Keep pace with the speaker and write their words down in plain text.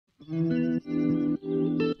My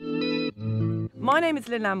name is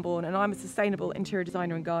Lynne Lambourne and I'm a sustainable interior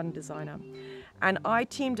designer and garden designer. And I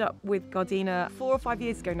teamed up with GARDENA 4 or 5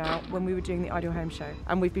 years ago now when we were doing the Ideal Home Show.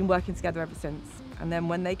 And we've been working together ever since. And then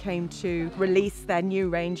when they came to release their new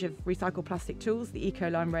range of recycled plastic tools, the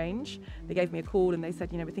Eco-Line range, they gave me a call and they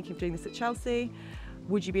said, we're thinking of doing this at Chelsea.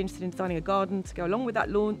 Would you be interested in designing a garden to go along with that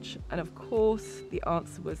launch? And of course, the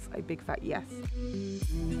answer was a big fat yes.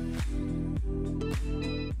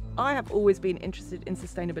 I have always been interested in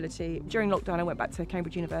sustainability. During lockdown, I went back to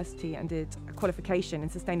Cambridge University and did a qualification in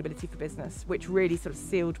sustainability for business, which really sort of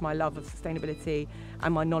sealed my love of sustainability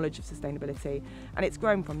and my knowledge of sustainability. And it's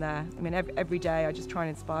grown from there. I mean, every day I just try and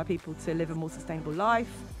inspire people to live a more sustainable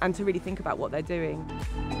life and to really think about what they're doing.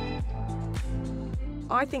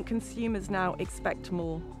 I think consumers now expect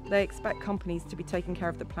more. They expect companies to be taking care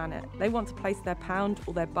of the planet. They want to place their pound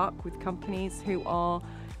or their buck with companies who are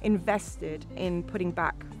invested in putting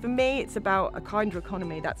back. For me, it's about a kinder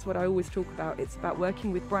economy. That's what I always talk about. It's about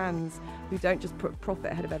working with brands who don't just put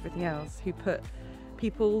profit ahead of everything else, who put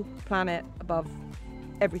people, planet above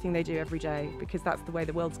everything they do every day, because that's the way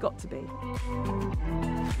the world's got to be.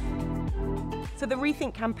 So the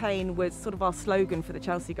ReThink campaign was sort of our slogan for the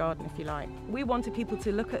Chelsea Garden, if you like. We wanted people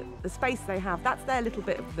to look at the space they have. That's their little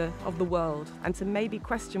bit of the world, and to maybe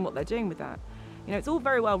question what they're doing with that. It's all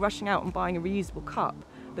very well rushing out and buying a reusable cup,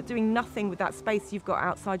 but doing nothing with that space you've got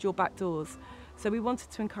outside your back doors. So we wanted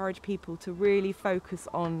to encourage people to really focus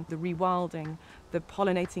on the rewilding, the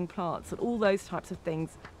pollinating plants, and all those types of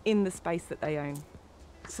things in the space that they own.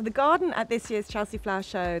 So the garden at this year's Chelsea Flower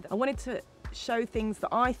Show, I wanted to show things that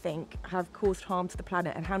I think have caused harm to the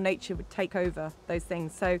planet and how nature would take over those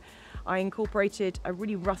things. So I incorporated a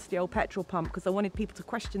really rusty old petrol pump because I wanted people to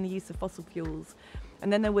question the use of fossil fuels.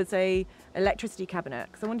 And then there was a electricity cabinet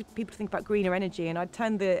because I wanted people to think about greener energy, and I'd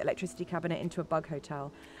turned the electricity cabinet into a bug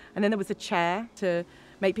hotel. And then there was a chair to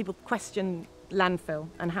make people question landfill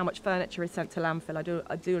and how much furniture is sent to landfill.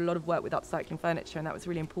 I do a lot of work with upcycling furniture, and that was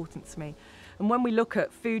really important to me. And when we look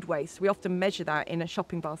at food waste, we often measure that in a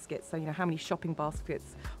shopping basket. So, how many shopping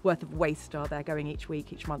baskets worth of waste are there going each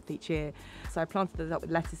week, each month, each year? So I planted those up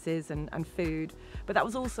with lettuces and food. But that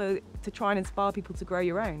was also to try and inspire people to grow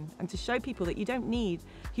your own and to show people that you don't need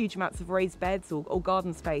huge amounts of raised beds or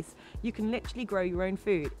garden space. You can literally grow your own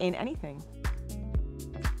food in anything.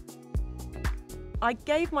 I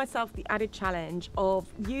gave myself the added challenge of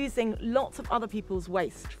using lots of other people's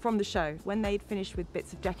waste from the show. When they'd finished with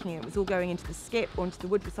bits of decking, it was all going into the skip or into the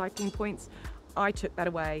wood recycling points. I took that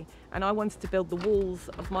away, and I wanted to build the walls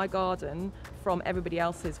of my garden from everybody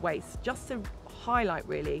else's waste, just to highlight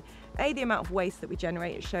really, A, the amount of waste that we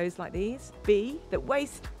generate at shows like these, B, that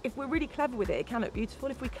waste, if we're really clever with it, it can look beautiful.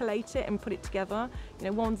 If we collate it and put it together,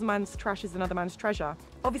 one man's trash is another man's treasure.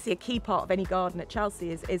 Obviously a key part of any garden at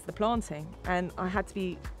Chelsea is the planting, and I had to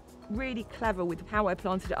be really clever with how I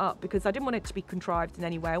planted it up because I didn't want it to be contrived in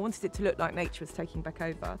any way. I wanted it to look like nature was taking back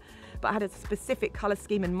over, but I had a specific colour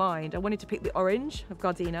scheme in mind. I wanted to pick the orange of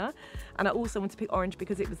GARDENA, and I also wanted to pick orange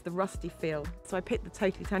because it was the rusty feel. So I picked the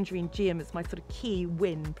Totally Tangerine Geum as my sort of key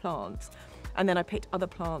win plant, and then I picked other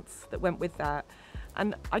plants that went with that.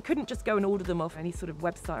 And I couldn't just go and order them off any sort of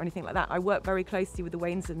website or anything like that. I work very closely with the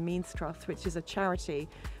Ways and Means Trust, which is a charity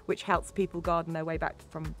which helps people garden their way back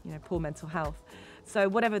from poor mental health. So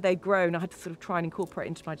whatever they'd grown, I had to sort of try and incorporate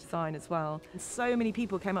into my design as well. And so many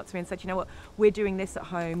people came up to me and said, what, we're doing this at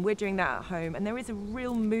home, we're doing that at home. And there is a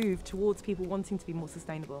real move towards people wanting to be more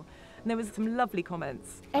sustainable. And there was some lovely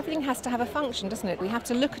comments. Everything has to have a function, doesn't it? We have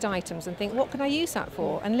to look at items and think, what can I use that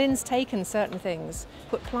for? And Lynn's taken certain things,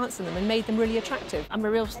 put plants in them and made them really attractive. I'm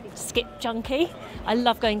a real skip junkie. I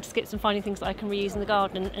love going to skips and finding things that I can reuse in the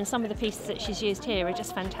garden, and some of the pieces that she's used here are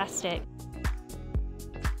just fantastic.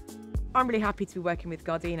 I'm really happy to be working with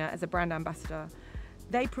GARDENA as a brand ambassador.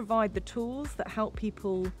 They provide the tools that help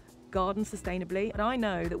people garden sustainably, and I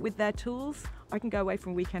know that with their tools I can go away for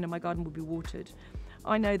a weekend and my garden will be watered.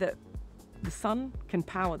 I know that the sun can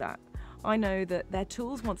power that. I know that their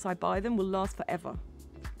tools, once I buy them, will last forever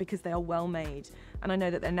because they are well made, and I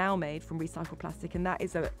know that they're now made from recycled plastic, and that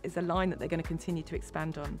is a line that they're going to continue to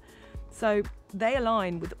expand on. So they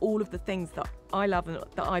align with all of the things that I love and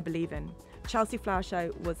that I believe in. Chelsea Flower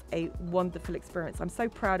Show was a wonderful experience. I'm so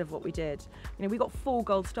proud of what we did. We got 4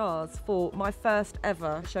 gold stars for my first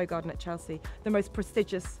ever show garden at Chelsea, the most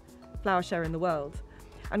prestigious flower show in the world.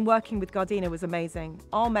 And working with GARDENA was amazing.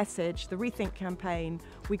 Our message, the ReThink campaign,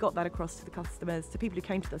 we got that across to the customers, to people who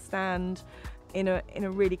came to the stand in a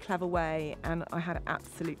really clever way, and I had an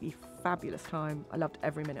absolutely fabulous time. I loved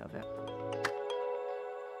every minute of it.